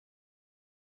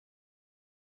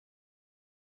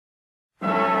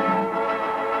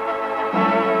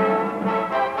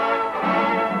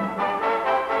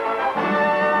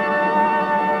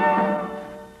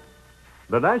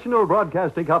The National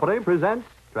Broadcasting Company presents,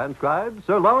 transcribed,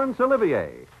 Sir Laurence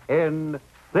Olivier in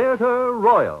Theatre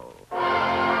Royal.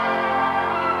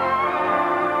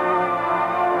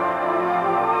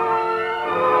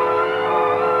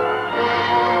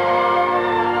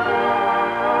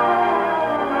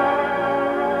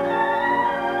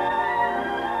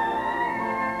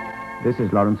 This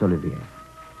is Laurence Olivier.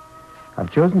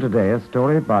 I've chosen today a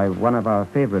story by one of our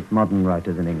favorite modern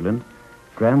writers in England,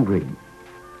 Graham Greene,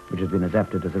 which has been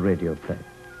adapted as a radio play.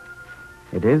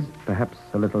 It is, perhaps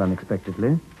a little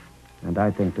unexpectedly, and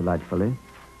I think delightfully,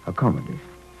 a comedy.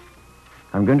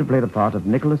 I'm going to play the part of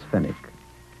Nicholas Fenwick.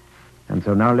 And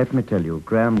so now let me tell you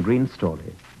Graham Greene's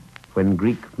story, When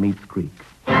Greek Meets Greek.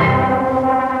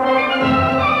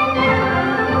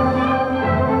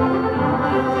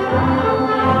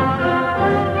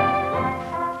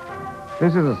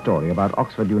 This is a story about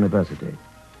Oxford University.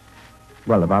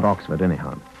 Well, about Oxford,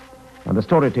 anyhow. And the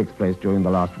story takes place during the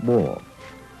last war.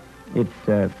 It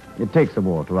takes a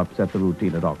war to upset the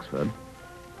routine at Oxford.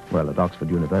 Well, at Oxford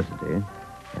University.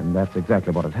 And that's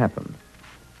exactly what had happened.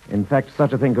 In fact,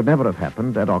 such a thing could never have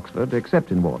happened at Oxford except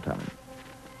in wartime.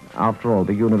 After all,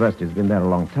 the university's been there a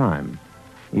long time.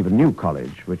 Even New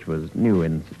College, which was new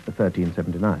in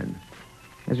 1379.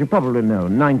 As you probably know,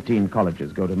 19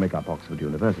 colleges go to make up Oxford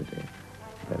University.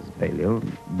 There's Balliol,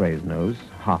 Brasenose,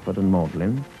 Hartford and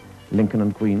Magdalen, Lincoln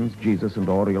and Queens, Jesus and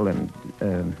Oriel,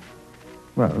 and,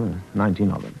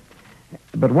 19 of them.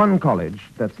 But one college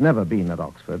that's never been at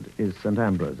Oxford is St.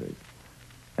 Ambrose's.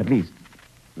 At least,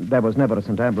 there was never a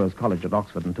St. Ambrose College at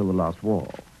Oxford until the last war.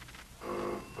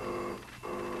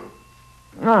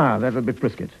 Ah, that'll be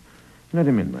Prisket. Let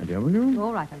him in, my dear, will you?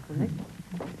 All right, Uncle Nick.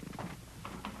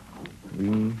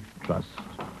 We trust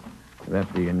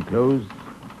that the enclosed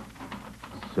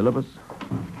syllabus...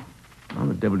 How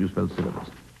the devil you spell syllabus?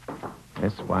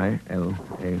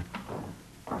 S-Y-L-A...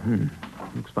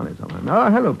 Looks funny somewhere. Oh,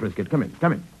 hello, Prisket. Come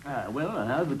in.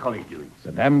 How's the college doing?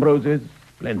 St. Ambrose's,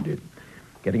 splendid.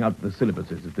 Getting out the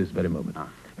syllabuses at this very moment.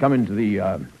 Come into the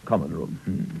common room,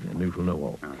 and you shall know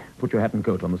all. Put your hat and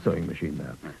coat on the sewing machine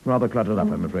there. Rather cluttered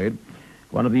up, I'm afraid.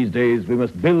 One of these days we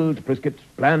must build, Prisket,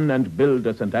 plan and build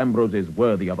a St. Ambrose's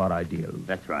worthy of our ideals.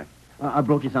 That's right. I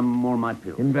brought you some more of my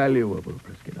pills. Invaluable,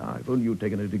 Prisket. If only you'd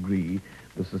taken a degree,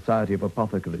 the Society of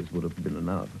Apothecaries would have been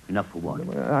enough. Enough for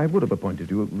what? I would have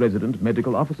appointed you resident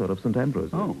medical officer of St.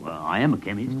 Ambrose's. Oh, well, I am a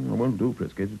chemist. I won't do,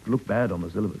 Prisket. It'd look bad on the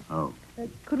syllabus. Oh.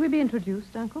 Could we be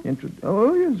introduced, Uncle?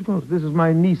 Oh, yes, of course. This is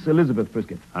my niece, Elizabeth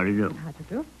Prisket. How do you do? How do you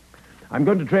do? I'm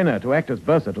going to train her to act as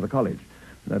bursar to the college.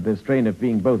 This strain of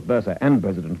being both bursar and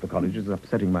president of the college is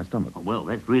upsetting my stomach. Oh, well,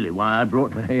 that's really why I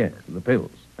brought her. Yes, the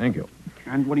pills. Thank you.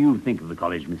 And what do you think of the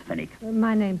college, Miss Fenwick?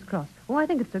 My name's Cross. Oh, I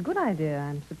think it's a good idea.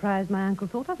 I'm surprised my uncle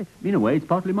thought of it. In a way, it's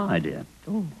partly my idea.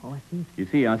 Oh, I see. You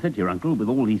see, I said to your uncle, with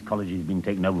all these colleges being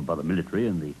taken over by the military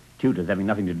and the tutors having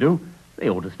nothing to do, they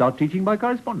ought to start teaching by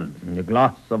correspondence. A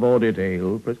glass of audit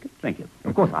ale, Prisket. Thank you.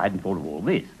 Of course, I hadn't thought of all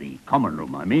this. The common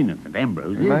room, I mean, at St.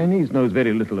 Ambrose's. My niece knows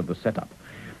very little of the setup.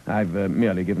 I've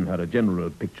merely given her a general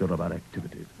picture of our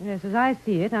activities. Yes, as I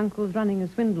see it, Uncle's running a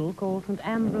swindle called St.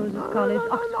 Ambrose's College,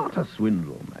 Oxford. Not a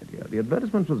swindle, my dear. The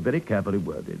advertisement was very carefully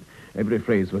worded. Every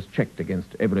phrase was checked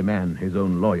against every man his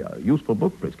own lawyer. Useful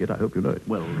book, Prisket. I hope you know it.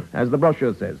 Well... As the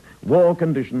brochure says, war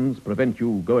conditions prevent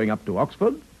you going up to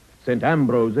Oxford. St.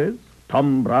 Ambrose's,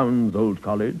 Tom Brown's old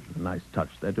college. A nice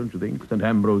touch there, don't you think? St.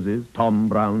 Ambrose's, Tom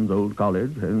Brown's old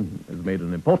college, has made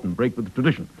an important break with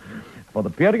tradition. For the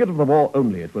period of the war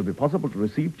only, it will be possible to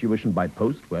receive tuition by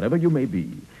post wherever you may be,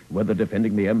 whether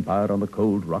defending the empire on the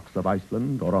cold rocks of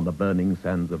Iceland or on the burning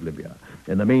sands of Libya,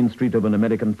 in the main street of an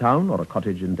American town or a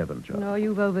cottage in Devonshire. No,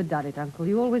 you've overdone it, Uncle.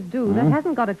 You always do. That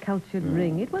hasn't got a cultured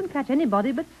ring. It won't catch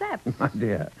anybody but saps. My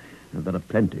dear, there are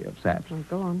plenty of saps. Oh,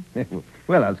 go on.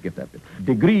 Well, I'll skip that bit.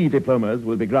 Degree diplomas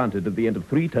will be granted at the end of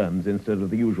 3 terms instead of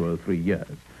the usual 3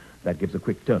 years. That gives a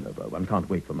quick turnover. One can't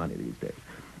wait for money these days.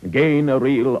 Gain a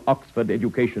real Oxford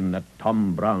education at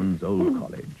Tom Brown's old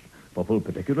college. For full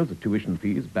particulars of tuition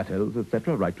fees, battels,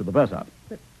 etc., write to the bursar.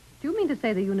 But do you mean to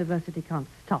say the university can't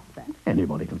stop that?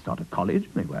 Anybody can start a college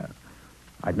anywhere.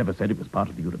 I'd never said it was part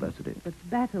of the university. But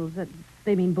battles,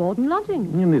 they mean board and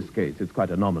lodging. In this case, it's quite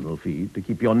a nominal fee to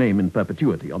keep your name in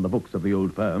perpetuity on the books of the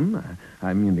old firm.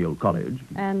 I mean the old college.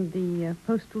 And the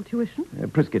postal tuition?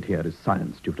 Prisket here is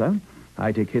science tutor.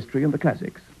 I take history and the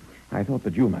classics. I thought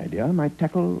that you, my dear, might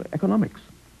tackle economics.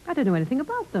 I don't know anything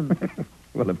about them.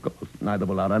 Well, of course, neither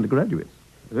will our undergraduates.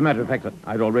 As a matter of fact,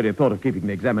 I'd already thought of keeping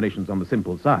the examinations on the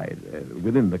simple side,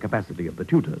 within the capacity of the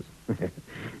tutors.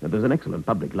 There's an excellent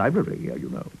public library here, you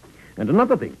know. And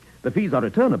another thing, the fees are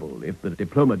returnable if the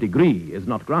diploma degree is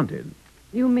not granted.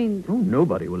 You mean... Oh,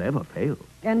 nobody will ever fail.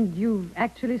 And you've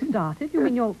actually started? You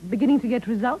mean you're beginning to get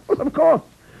results? Well, of course.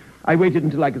 I waited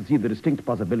until I could see the distinct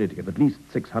possibility of at least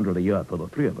 600 a year for the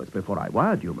three of us before I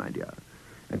wired you, my dear.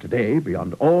 And today,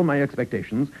 beyond all my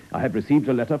expectations, I have received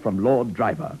a letter from Lord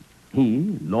Driver.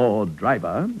 He, Lord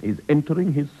Driver, is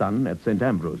entering his son at St.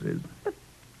 Ambrose's. But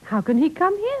how can he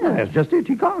come here? That's just it.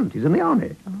 He can't. He's in the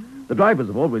army. Oh. The Drivers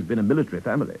have always been a military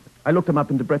family. I looked them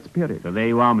up in Debrett's period. So there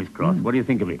you are, Miss Cross. What do you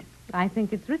think of it? I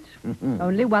think it's rich.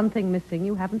 Only one thing missing.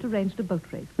 You haven't arranged a boat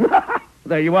race.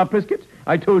 There you are, Prisket.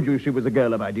 I told you she was a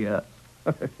girl of ideas.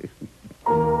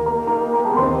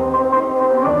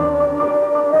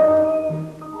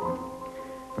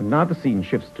 And now the scene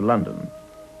shifts to London,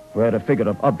 where a figure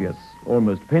of obvious,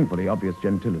 almost painfully obvious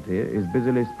gentility is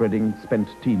busily spreading spent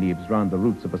tea leaves round the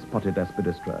roots of a spotted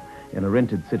aspidistra in a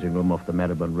rented sitting room off the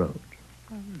Marylebone Road.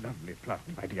 Lovely plant,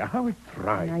 my dear. How it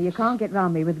thrives. Now, you can't get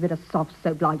round me with a bit of soft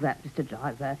soap like that, Mr.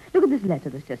 Driver. Look at this letter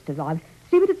that's just arrived.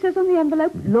 See what it says on the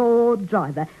envelope? Lord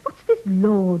Driver. What's this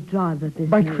Lord Driver business?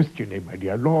 My Christian name, my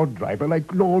dear. Lord Driver,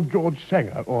 like Lord George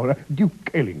Sanger or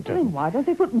Duke Ellington. I mean, why don't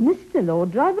they put Mr.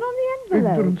 Lord Driver on the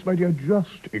envelope? Ignorance, my dear,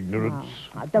 just ignorance.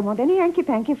 Oh, I don't want any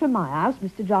hanky-panky from my house,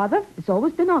 Mr. Driver. It's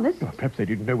always been honest. Well, perhaps they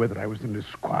didn't know whether I was an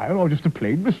esquire or just a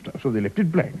plain mister, so they left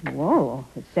it blank. Whoa,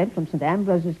 it's sent from St.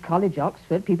 Ambrose's College,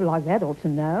 Oxford. People like that ought to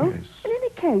know. Yes. In any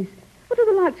case, what are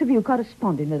the likes of you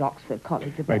corresponding at Oxford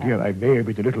College about? My dear, I may have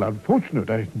been a little unfortunate.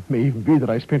 It may even be that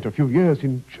I spent a few years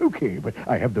in Chokey, but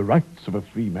I have the rights of a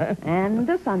free man. And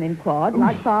a son in quad,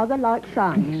 like father, like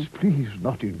son. Please,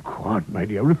 not in quad, my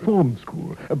dear. Reform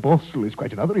school. Boston is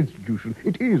quite another institution.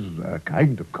 It is a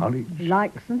kind of college.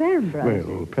 Like St. Ambrose.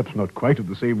 Well, perhaps not quite of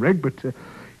the same rank, but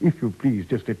if you please,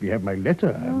 just let me have my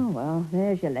letter. Oh, well,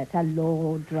 there's your letter,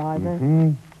 Lord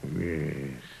Driver.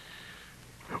 Yes.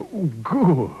 Oh,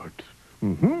 good.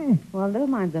 Well, never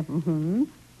mind the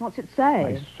What's it say?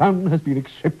 My son has been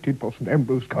accepted for St.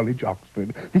 Ambrose College,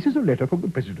 Oxford. This is a letter from the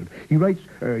president. He writes,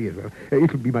 yes,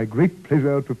 it'll be my great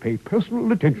pleasure to pay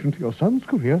personal attention to your son's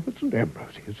career at St.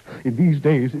 Ambrose's. In these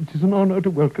days, it is an honor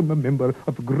to welcome a member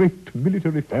of a great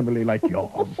military family like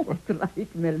yours.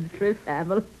 Great military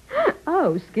family.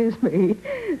 Oh, excuse me.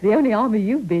 The only army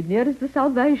you've been near is the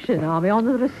Salvation Army on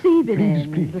the receiving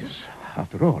end. Please.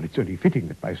 After all, it's only fitting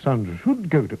that my son should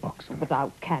go to Oxford. But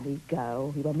how can he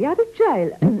go? He won't be out of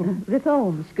jail.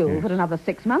 Reform school for another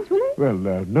 6 months, will he? Well,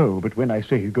 no, but when I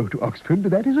say go to Oxford,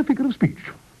 that is a figure of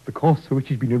speech. The course for which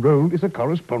he's been enrolled is a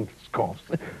correspondence course.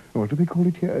 What do they call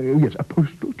it here? Yes, a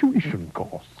postal tuition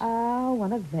course. Oh,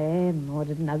 one of them. Oh, I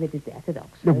didn't know they did that at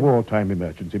Oxford. The wartime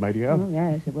emergency, my dear. Oh,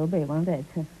 yes, it will be, won't it?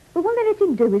 But won't they let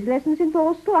him do his lessons in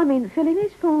Borstal? I mean, fill in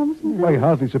his forms and I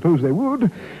hardly suppose they would.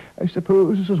 I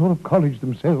suppose as a sort of college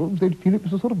themselves, they'd feel it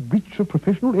was a sort of breach of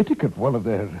professional etiquette for one of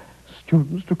their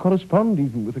students to correspond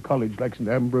even with a college like St.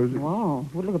 Ambrose. Oh,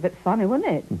 would look a bit funny, wouldn't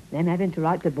it? Them having to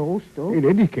write to Borstal. In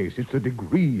any case, it's the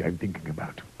degree I'm thinking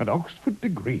about. An Oxford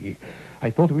degree.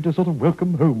 I thought of it as a sort of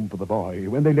welcome home for the boy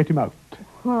when they let him out.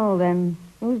 Well, then,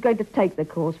 who's going to take the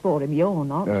course for him? You're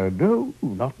not. No,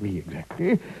 not me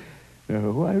exactly.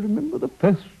 No, I remember the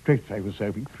first stretch I was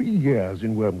serving 3 years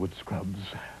in Wormwood Scrubs.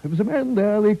 There was a man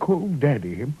there they called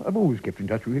Daddy. I've always kept in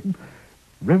touch with him.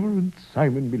 Reverend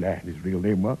Simon Milan, his real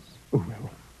name was. Oh, well,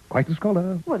 quite a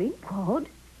scholar. What, in quad?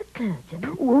 A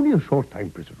clergyman? Oh, only a short time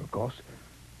prisoner, of course.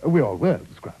 We all were,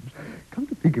 the Scrubs. Come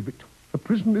to think of it, a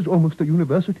prison is almost a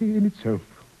university in itself.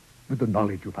 With the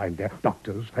knowledge you find there,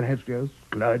 doctors, financiers,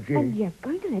 clergy. And you're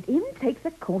going to let him take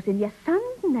the course in your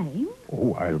son's name?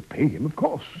 Oh, I'll pay him, of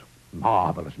course.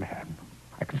 Marvelous man.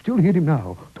 I can still hear him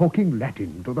now, talking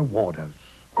Latin to the warders.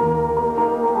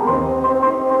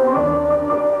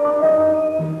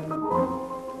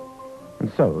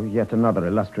 And so, yet another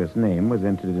illustrious name was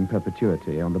entered in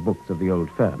perpetuity on the books of the old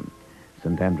firm,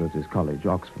 St. Ambrose's College,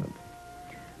 Oxford.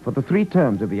 For the 3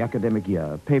 terms of the academic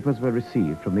year, papers were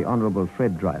received from the Honourable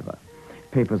Fred Driver,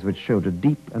 papers which showed a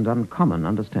deep and uncommon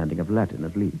understanding of Latin,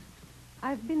 at least.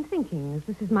 I've been thinking, as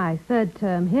this is my 3rd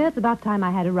term here, it's about time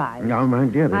I had a rise. Now, my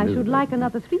dear I Elizabeth, should like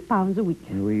another £3 a week.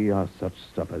 We are such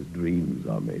stuff as dreams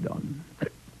are made on.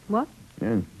 What?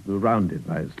 Yes, surrounded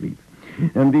by sleep.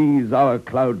 And these, our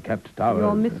cloud-capped towers...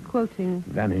 You're misquoting.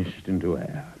 Vanished into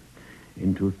air.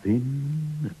 Into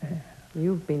thin air.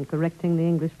 You've been correcting the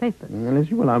English papers.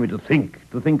 Unless you allow me to think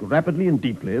rapidly and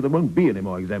deeply, there won't be any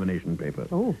more examination papers.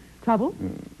 Oh, trouble?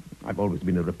 I've always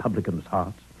been a Republican at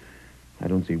heart. I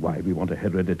don't see why we want a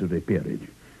hereditary peerage.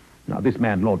 Now, this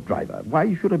man, Lord Driver,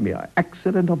 why should a mere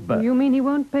accident of birth... You mean he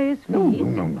won't pay his fees?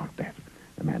 No, not that.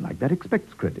 A man like that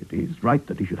expects credit. He's right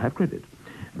that he should have credit.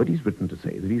 But he's written to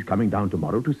say that he's coming down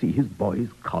tomorrow to see his boy's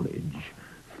college.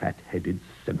 fat-headed,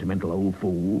 sentimental old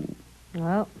fool.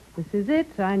 Well, this is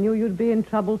it. I knew you'd be in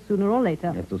trouble sooner or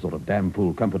later. That's the sort of damn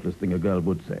fool, comfortless thing a girl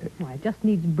would say. Why, it just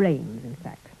needs brains, in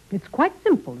fact. It's quite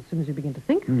simple as soon as you begin to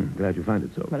think. Glad you find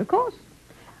it so. Well, of course.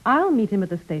 I'll meet him at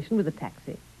the station with a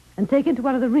taxi and take him to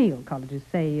one of the real colleges,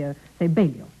 say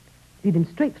Balliol. Lead him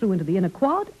straight through into the inner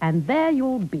quad, and there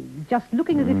you'll be, just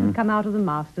looking as if you'd come out of the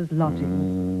master's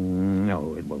lodging.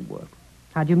 No, it won't work.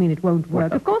 How do you mean it won't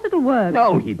work? Well, Of course it'll work.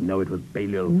 No, he'd know it was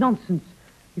Balliol. Nonsense.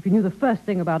 If he knew the first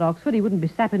thing about Oxford, he wouldn't be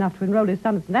sap enough to enroll his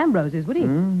son at St. Ambrose's, would he?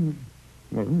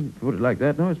 Well, if you put it like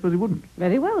that, no, I suppose he wouldn't.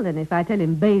 Very well, then. If I tell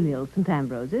him Balliol, St.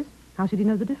 Ambrose's, how should he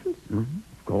know the difference?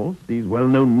 Of course, these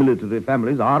well-known military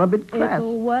families are a bit crass.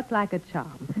 It'll work like a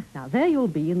charm. Now, there you'll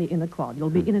be in the inner quad. You'll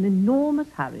be in an enormous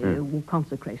hurry,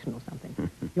 consecration or something.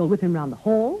 You'll whip him round the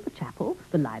hall, the chapel,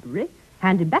 the library,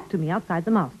 hand him back to me outside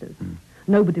the master's.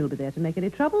 Nobody will be there to make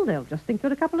any trouble. They'll just think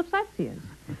you're a couple of sightseers.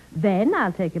 Then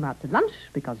I'll take him out to lunch,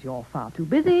 because you're far too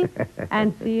busy,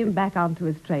 and see him back onto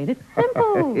his train. It's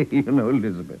simple. You know,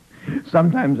 Elizabeth,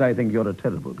 sometimes I think you're a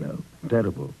terrible girl.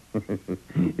 Terrible.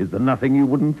 Is there nothing you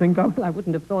wouldn't think of? Well, I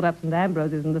wouldn't have thought up St.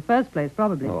 Ambrose's in the first place,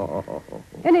 probably. Oh.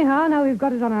 Anyhow, now we've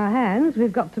got it on our hands,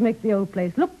 we've got to make the old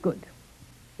place look good.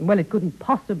 Well, it couldn't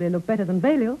possibly look better than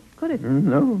Balliol, could it?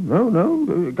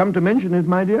 No. Come to mention it,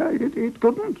 my dear, it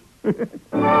couldn't. In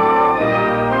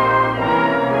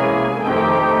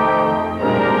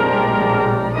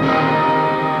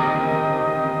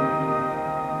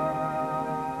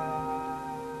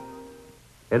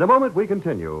a moment, we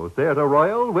continue Theatre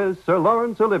Royal with Sir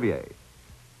Laurence Olivier.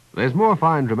 There's more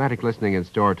fine dramatic listening in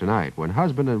store tonight when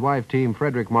husband and wife team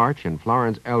Frederick March and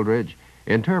Florence Eldridge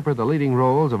interpret the leading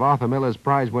roles of Arthur Miller's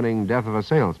prize-winning Death of a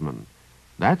Salesman.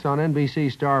 That's on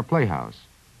NBC Star Playhouse.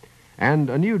 And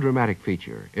a new dramatic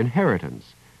feature,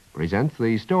 Inheritance, presents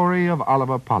the story of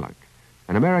Oliver Pollock,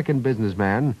 an American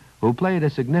businessman who played a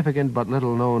significant but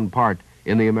little-known part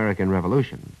in the American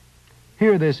Revolution.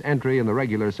 Hear this entry in the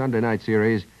regular Sunday night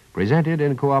series presented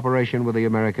in cooperation with the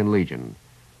American Legion,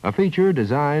 a feature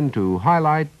designed to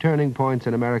highlight turning points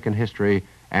in American history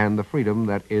and the freedom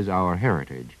that is our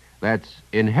heritage. That's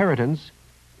Inheritance,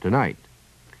 tonight.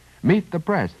 Meet the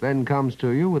Press then comes to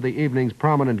you with the evening's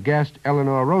prominent guest,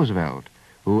 Eleanor Roosevelt,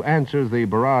 who answers the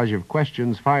barrage of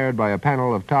questions fired by a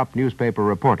panel of top newspaper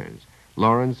reporters.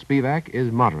 Lawrence Spivak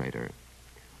is moderator.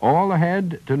 All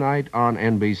ahead tonight on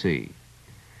NBC.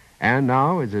 And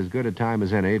now is as good a time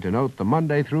as any to note the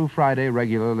Monday through Friday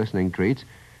regular listening treats.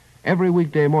 Every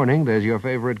weekday morning, there's your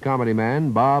favorite comedy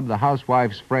man, Bob, the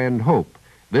housewife's friend, Hope,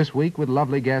 this week with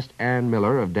lovely guest Ann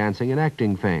Miller of dancing and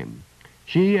acting fame.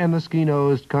 She and the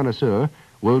ski-nosed connoisseur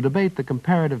will debate the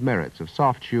comparative merits of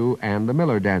soft shoe and the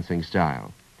Miller dancing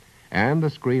style. And the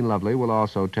screen lovely will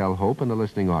also tell Hope and the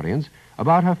listening audience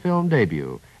about her film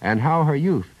debut and how her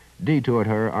youth detoured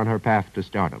her on her path to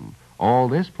stardom. All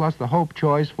this plus the Hope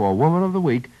choice for Woman of the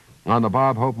Week on the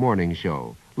Bob Hope Morning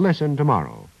Show. Listen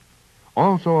tomorrow.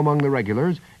 Also among the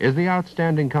regulars is the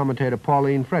outstanding commentator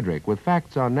Pauline Frederick with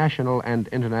facts on national and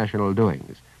international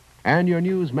doings. And your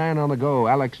newsman on the go,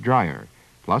 Alex Dreyer,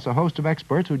 plus a host of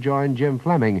experts who join Jim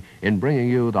Fleming in bringing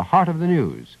you the heart of the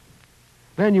news.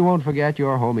 Then you won't forget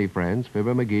your homey friends,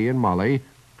 Fibber McGee and Molly,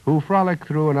 who frolic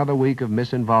through another week of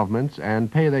misinvolvements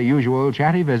and pay their usual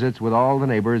chatty visits with all the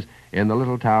neighbors in the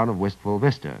little town of Wistful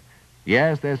Vista.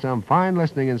 Yes, there's some fine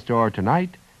listening in store tonight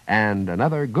and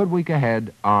another good week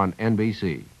ahead on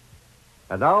NBC.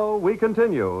 And now we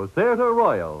continue Theatre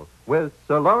Royal with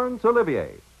Sir Laurence Olivier.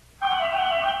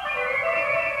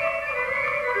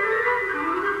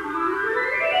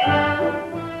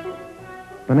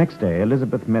 The next day,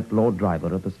 Elizabeth met Lord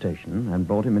Driver at the station and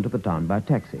brought him into the town by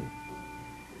taxi.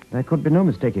 There could be no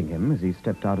mistaking him as he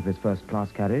stepped out of his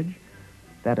first-class carriage.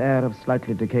 That air of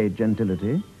slightly decayed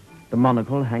gentility, the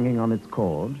monocle hanging on its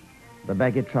cord, the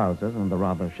baggy trousers and the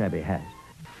rather shabby hat.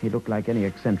 He looked like any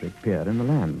eccentric peer in the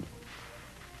land.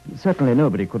 Certainly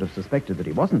nobody could have suspected that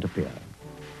he wasn't a peer.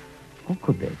 Or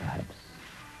could they, perhaps?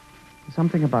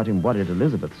 Something about him worried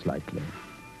Elizabeth slightly.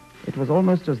 It was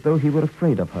almost as though he were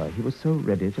afraid of her. He was so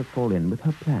ready to fall in with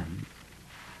her plans.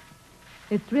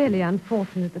 It's really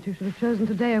unfortunate that you should have chosen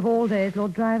today of all days,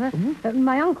 Lord Driver.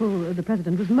 My uncle, the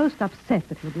president, was most upset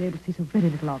that he'll be able to see so very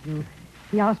little of you.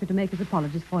 He asked me to make his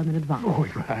apologies for him in advance. Oh,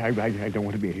 I don't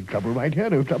want to be any trouble, my dear.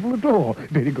 No trouble at all.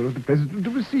 Very good of the president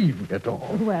to receive me at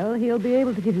all. Well, he'll be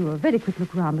able to give you a very quick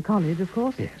look around the college, of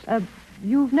course. Yes.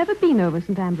 You've never been over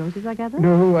St. Ambrose's, I gather?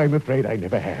 No, I'm afraid I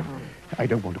never have. I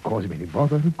don't want to cause him any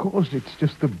bother, of course. It's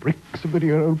just the bricks of the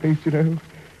dear old place, you know.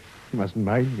 You mustn't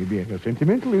mind me being a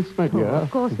sentimentalist, my dear. Oh,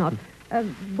 of course not.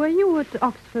 Were you at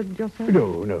Oxford yourself?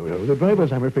 No. The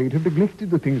drivers, I'm afraid, have neglected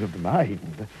the things of the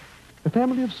mind. A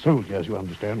family of soldiers, you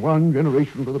understand. One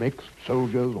generation to the next.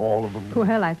 Soldiers, all of them.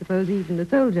 Well, I suppose even a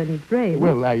soldier needs brains.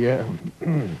 Well,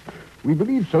 we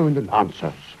believe so in the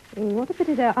Lancers. What a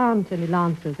pity there aren't any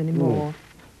Lancers anymore.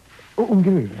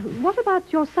 Good. What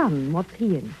about your son? What's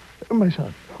he in? My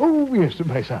son. Oh, yes,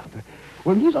 my son.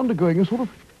 Well, he's undergoing a sort of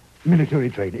military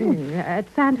training. At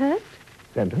Sandhurst?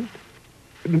 Sandhurst?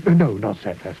 No, not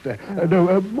Sandhurst.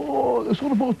 No,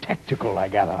 more tactical, I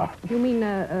gather. You mean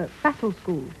battle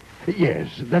school? Yes,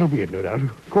 that'll be it, no doubt.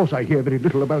 Of course, I hear very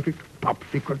little about it. Top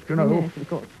secret, you know. Yes, of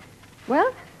course.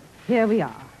 Well, here we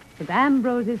are. St.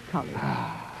 Ambrose's College.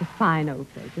 It's a fine old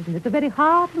place, isn't it? The very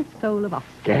heart and soul of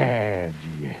Oxford. Gad,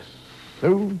 yes.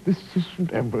 So this is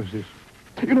St. Ambrose's.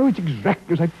 You know, it's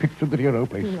exactly as I pictured the dear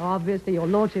old place. Obviously, your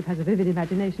lordship has a vivid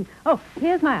imagination. Oh,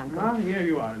 here's my uncle. Here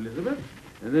you are, Elizabeth.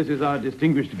 This is our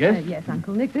distinguished guest. Yes,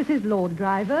 Uncle Nick. This is Lord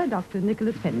Driver, Dr.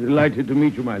 Nicholas Penn. Delighted to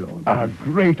meet you, my lord. A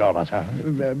great honor, sir.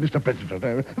 Mr.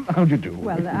 President, how do you do?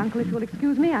 Well, Uncle, if you'll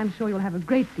excuse me, I'm sure you'll have a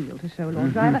great deal to show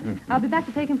Lord Driver. I'll be back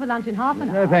to take him for lunch in half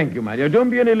an hour. Thank you, my dear. Don't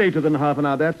be any later than half an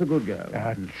hour. That's a good girl.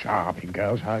 Charming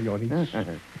girls, how your niece?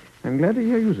 I'm glad to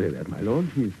hear you say that, my lord.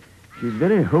 She's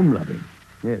very home-loving.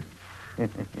 Yes.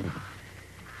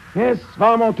 Yes,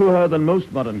 far more to her than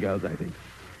most modern girls, I think.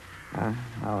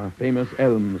 Our famous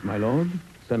elms, my lord.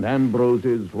 St.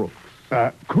 Ambrose's rooks.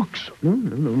 Cooks?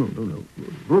 No.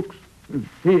 Rooks.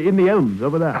 In the elms,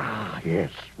 over there.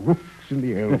 Yes, rooks in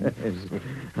the elms.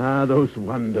 Yes. Those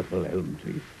wonderful elm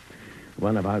trees.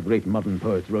 One of our great modern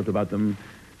poets wrote about them,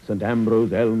 St.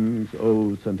 Ambrose elms,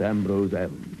 oh, St. Ambrose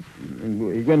elms.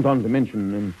 And he went on to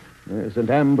mention St.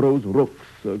 Ambrose rooks,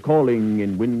 calling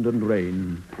in wind and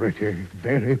rain. Pretty,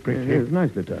 very pretty. It's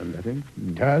nicely turned, I think.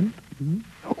 Turned? Mm-hmm.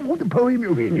 Oh, the poem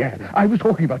you mean, yeah. I was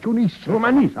talking about your niece. Oh, my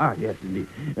niece. Yes, indeed.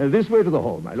 This way to the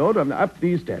hall, my lord, up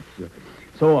these steps.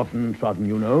 So often trodden,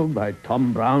 you know, by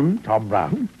Tom Brown. Tom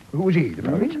Brown? Who was he, the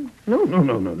poet? No.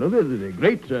 The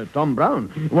great Tom Brown,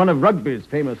 one of Rugby's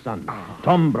famous sons.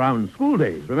 Tom Brown's school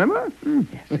days, remember?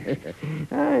 Yes.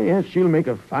 Yes, she'll make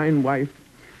a fine wife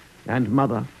and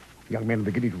mother. Young men are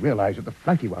beginning to realize that the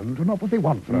flighty ones are not what they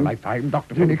want for a lifetime,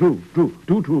 Dr. Finnick.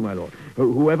 True, my lord.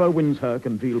 Whoever wins her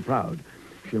can feel proud.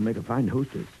 She'll make a fine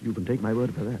hostess. You can take my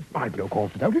word for that. I've no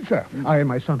cause to doubt it, sir. I and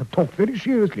my son have talked very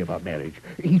seriously about marriage.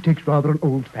 He takes rather an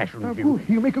old-fashioned view.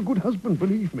 He'll make a good husband,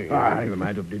 believe me. I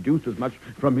might have deduced as much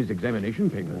from his examination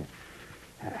papers.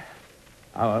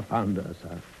 Our founder,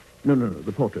 sir. No,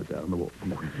 the portrait there on the wall.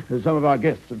 Some of our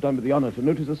guests have done me the honor to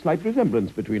notice a slight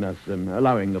resemblance between us,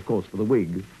 allowing, of course, for the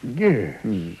wig. Yes,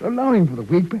 allowing for the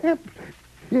wig, perhaps.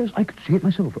 Yes, I could see it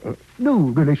myself. No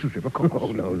relationship, of course.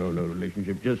 Oh, no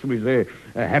relationship. Just, we say,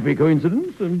 a happy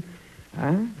coincidence.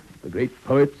 And the great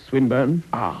poet Swinburne.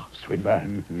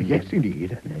 Swinburne. Yes,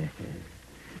 indeed.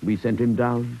 We sent him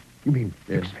down. You mean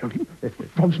expelled him?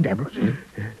 From St. Ambrose?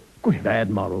 Good. Bad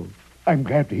morals. I'm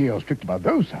glad to hear you're strict about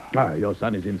those, sir. Your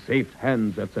son is in safe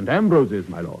hands at St. Ambrose's,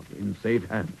 my lord. In safe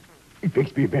hands. It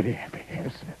makes me very happy,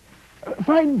 yes.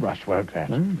 Fine brushwork, that.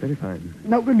 Very fine.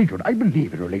 Now, religion. I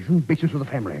believe in religion. Basis of the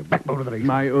family. Backbone of the nation.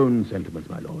 My own sentiments,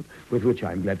 my lord, with which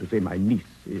I'm glad to say my niece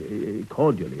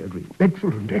cordially agrees.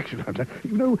 Excellent.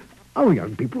 You know, our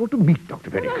young people ought to meet Dr.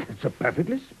 Pennick. It's a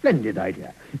perfectly splendid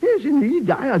idea. Yes,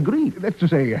 indeed, I agree. That's to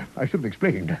say, I should have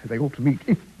explained, they ought to meet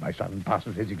if my son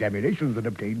passes his examinations and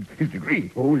obtains his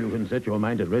degree. Oh, you can set your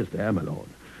mind at rest there, my lord.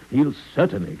 He'll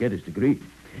certainly get his degree.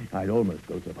 I'd almost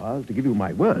go so far as to give you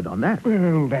my word on that.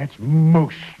 Well, that's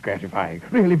most gratifying.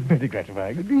 Really very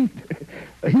gratifying indeed.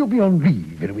 He'll be on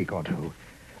leave in a week or two.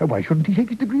 Why shouldn't he take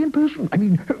his degree in person? I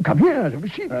mean, come here to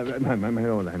receive it. My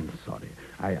lord, I'm sorry.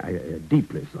 I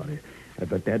deeply sorry.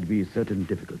 But there'd be certain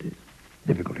difficulties.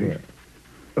 Difficulties?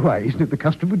 Yeah. Why, isn't it the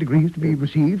custom for degrees to be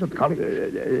received at the college?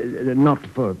 Not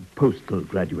for postal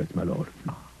graduates, my lord.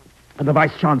 The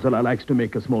Vice-Chancellor likes to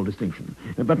make a small distinction.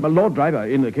 But, my Lord Driver,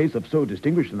 in the case of so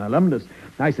distinguished an alumnus,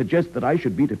 I suggest that I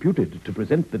should be deputed to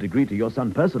present the degree to your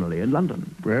son personally in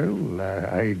London. Well,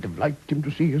 I'd have liked him to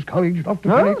see his college,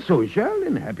 Dr. Oh, Pennick. so he shall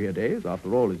in happier days.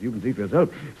 After all, as you can see for yourself,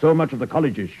 so much of the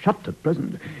college is shut at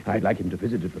present. I'd like him to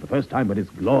visit it for the first time when its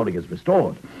glory is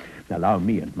restored. Allow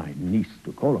me and my niece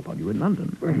to call upon you in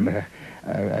London. Well,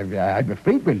 I'm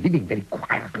afraid we're living very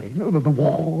quietly. You know, the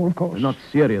war, of course. Not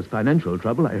serious financial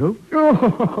trouble, I hope.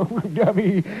 Oh,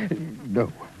 Gabby, no.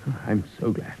 I'm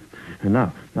so glad. And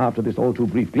now, after this all too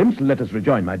brief glimpse, let us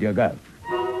rejoin my dear girl.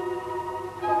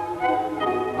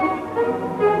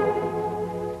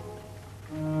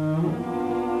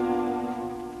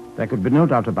 There could be no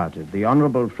doubt about it. The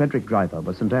Honourable Frederick Driver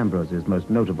was St. Ambrose's most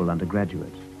notable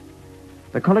undergraduate.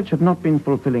 The college had not been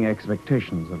fulfilling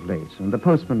expectations of late, and the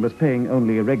postman was paying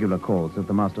only irregular calls at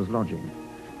the master's lodging.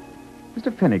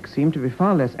 Mr. Fenwick seemed to be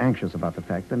far less anxious about the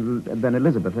fact than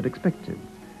Elizabeth had expected.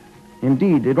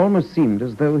 Indeed, it almost seemed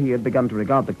as though he had begun to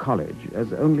regard the college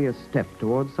as only a step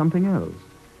towards something else.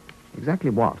 Exactly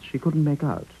what, she couldn't make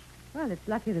out. Well, it's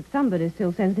lucky that somebody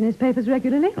still sends in his papers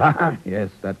regularly. Ah, yes,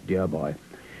 that dear boy.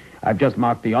 I've just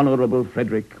marked the Honourable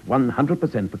Frederick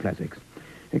 100% for classics.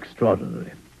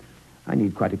 Extraordinary. I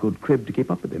need quite a good crib to keep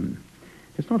up with him.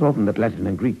 It's not often that Latin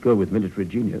and Greek go with military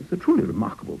genius. A truly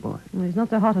remarkable boy. Well, he's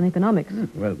not so hot on economics.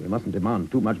 Well, we mustn't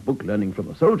demand too much book learning from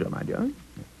a soldier, my dear.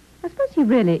 I suppose he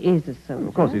really is a soldier.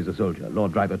 Of course he's a soldier.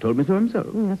 Lord Driver told me so himself.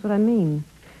 That's what I mean.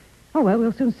 Oh, well,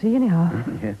 we'll soon see anyhow.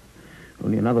 Yes.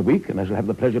 Only another week, and I shall have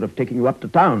the pleasure of taking you up to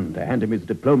town to hand him his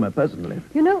diploma personally.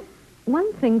 You know,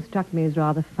 one thing struck me as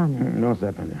rather funny. What's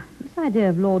that, my dear? This idea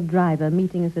of Lord Driver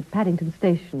meeting us at Paddington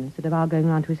Station instead of our going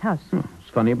round to his house. What's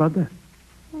funny about that?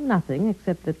 Well, nothing,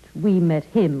 except that we met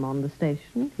him on the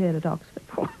station here at Oxford.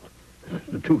 Oh,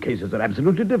 the two cases are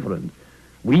absolutely different.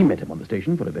 We met him on the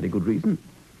station for a very good reason.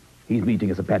 He's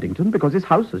meeting us at Paddington because his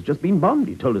house has just been bombed.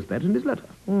 He told us that in his letter.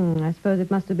 I suppose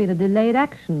it must have been a delayed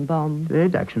action bomb.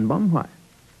 Delayed action bomb? Why?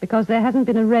 Because there hasn't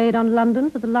been a raid on London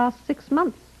for the last 6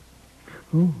 months.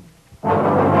 Oh.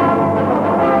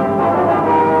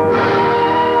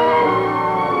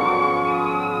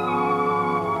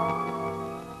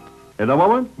 In a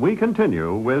moment, we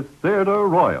continue with Theatre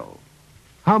Royal.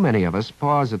 How many of us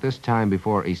pause at this time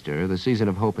before Easter, the season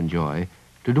of hope and joy,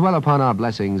 to dwell upon our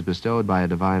blessings bestowed by a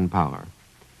divine power?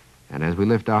 And as we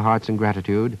lift our hearts in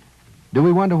gratitude, do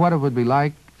we wonder what it would be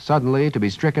like suddenly to be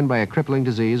stricken by a crippling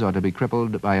disease or to be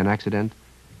crippled by an accident?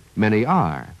 Many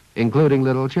are, including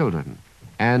little children.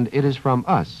 And it is from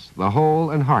us, the whole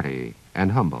and hearty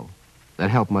and humble,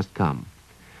 that help must come.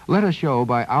 Let us show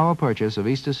by our purchase of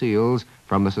Easter seals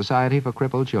from the Society for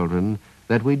Crippled Children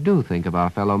that we do think of our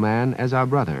fellow man as our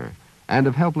brother, and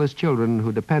of helpless children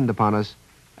who depend upon us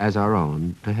as our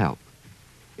own to help.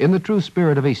 In the true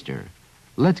spirit of Easter,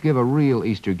 let's give a real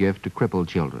Easter gift to crippled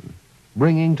children,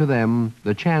 bringing to them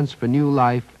the chance for new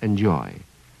life and joy.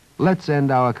 Let's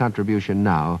send our contribution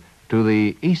now to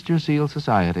the Easter Seal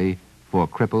Society for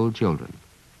Crippled Children.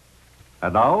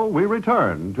 And now we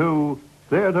return to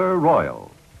Theatre Royal.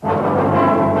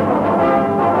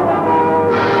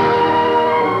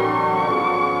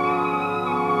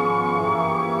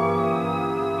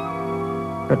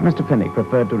 But Mr. Fenwick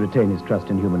preferred to retain his trust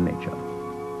in human nature.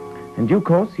 In due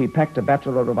course, he packed a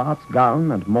Bachelor of Arts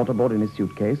gown and mortarboard in his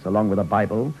suitcase, along with a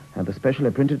Bible and the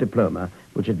specially printed diploma,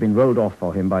 which had been rolled off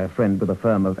for him by a friend with a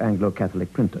firm of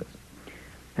Anglo-Catholic printers.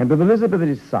 And with Elizabeth at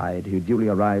his side, he duly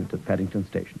arrived at Paddington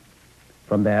Station.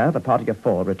 From there, the party of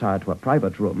four retired to a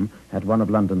private room at one of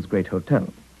London's great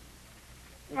hotels.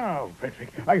 Now, Frederick,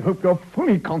 I hope you're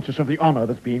fully conscious of the honor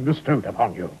that's being bestowed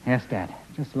upon you. Yes, Dad.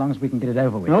 Just as long as we can get it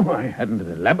over with. No, I hadn't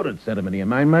an elaborate ceremony in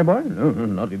mind, my boy. No,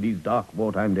 not in these dark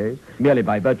wartime days. Merely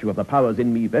by virtue of the powers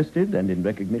in me vested and in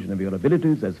recognition of your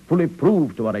abilities as fully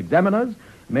proved to our examiners,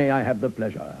 may I have the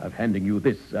pleasure of handing you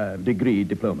this degree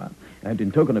diploma. And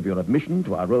in token of your admission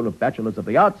to our roll of Bachelors of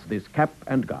the Arts, this cap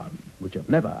and gown, which have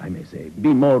never, I may say,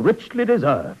 been more richly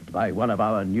deserved by one of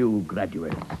our new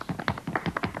graduates.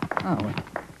 Oh, well,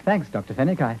 thanks, Dr.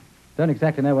 Fenwick. I don't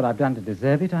exactly know what I've done to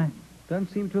deserve it. I don't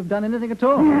seem to have done anything at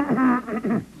all.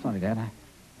 Sorry, Dad.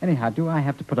 Anyhow, do I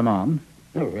have to put them on?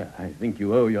 Oh, well, I think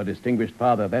you owe your distinguished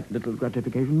father that little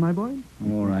gratification, my boy.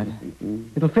 All right.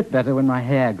 It'll fit better when my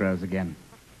hair grows again.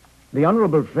 The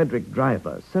Honourable Frederick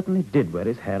Driver certainly did wear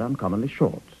his hair uncommonly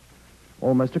short.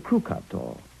 Almost a crew cut,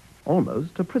 or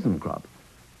almost a prison crop.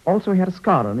 Also, he had a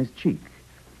scar on his cheek,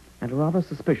 and a rather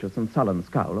suspicious and sullen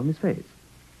scowl on his face.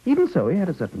 Even so, he had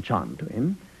a certain charm to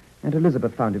him, and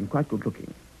Elizabeth found him quite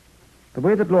good-looking. The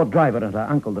way that Lord Driver and her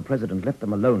uncle, the President, left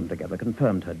them alone together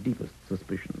confirmed her deepest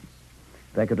suspicions.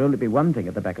 There could only be one thing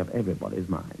at the back of everybody's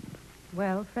mind.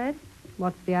 Well, Fred,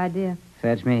 what's the idea?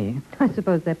 Fetch me. I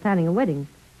suppose they're planning a wedding.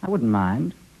 I wouldn't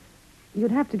mind.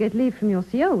 You'd have to get leave from your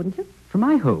CO, wouldn't you? From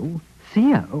my who?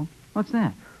 CO? What's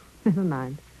that? Never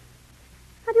mind.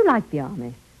 How do you like the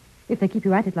army? If they keep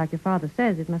you at it like your father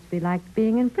says, it must be like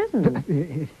being in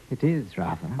prison. It is,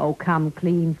 rather. Oh, come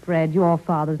clean, Fred. Your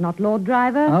father's not Lord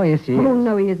Driver. Oh, yes, he is. Oh,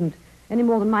 no, he isn't. Any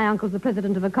more than my uncle's the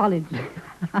president of a college.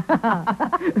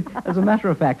 As a matter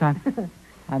of fact,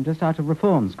 I'm just out of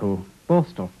reform school,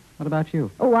 Borstal. What about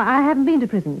you? Oh, I haven't been to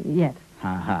prison yet.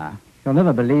 Ha-ha. You'll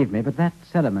never believe me, but that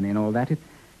ceremony and all that, it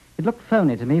looked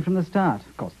phony to me from the start.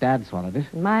 Of course, Dad swallowed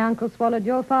it. My uncle swallowed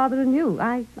your father and you.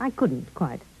 I couldn't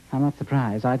quite. I'm not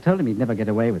surprised. I told him he'd never get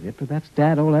away with it, but that's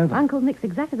Dad all over. Uncle Nick's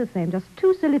exactly the same, just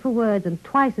too silly for words and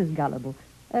twice as gullible.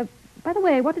 By the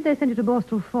way, what did they send you to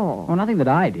Borstal for? Oh, nothing that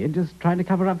I did, just trying to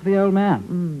cover up for the old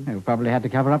man. You probably had to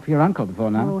cover up for your uncle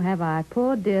before now. Oh, have I?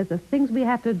 Poor dears, the things we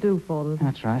have to do for them.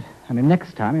 That's right. Only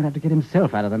next time he'll have to get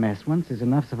himself out of the mess. Once is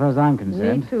enough, so far as I'm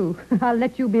concerned. Me too. I'll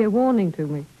let you be a warning to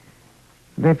me.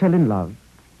 They fell in love,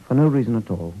 for no reason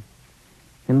at all,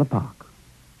 in the park,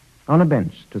 on a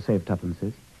bench to save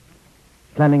tuppences,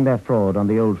 planning their fraud on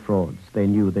the old frauds they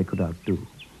knew they could outdo.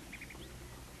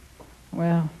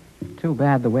 Well, too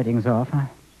bad the wedding's off.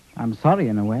 I'm sorry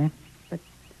in a way. But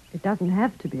it doesn't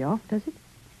have to be off, does it?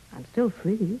 I'm still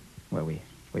free. Well, we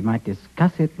might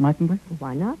discuss it, mightn't we?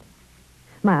 Why not?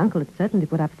 My uncle had certainly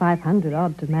put up 500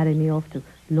 odd to marry me off to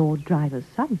Lord Driver's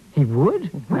son. He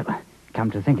would? Well, come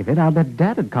to think of it, I'll bet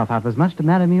Dad would cough up as much to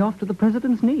marry me off to the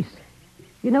President's niece.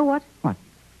 You know what? What?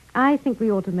 I think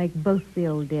we ought to make both the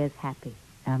old dears happy.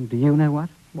 And do you know what?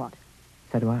 What?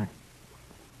 So do I.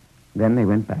 Then they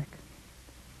went back.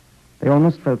 They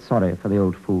almost felt sorry for the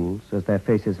old fools as their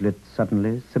faces lit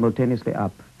suddenly, simultaneously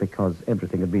up because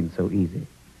everything had been so easy,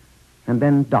 and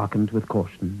then darkened with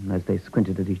caution as they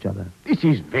squinted at each other. This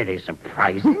is very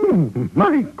surprising.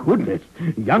 My goodness,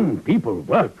 young people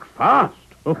work fast.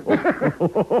 All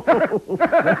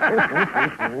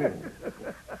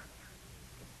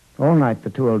night the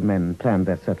two old men planned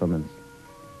their settlements,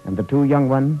 and the two young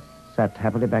ones sat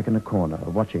happily back in a corner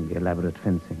watching the elaborate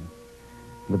fencing,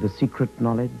 with the secret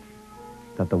knowledge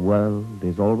that the world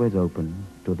is always open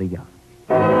to the young.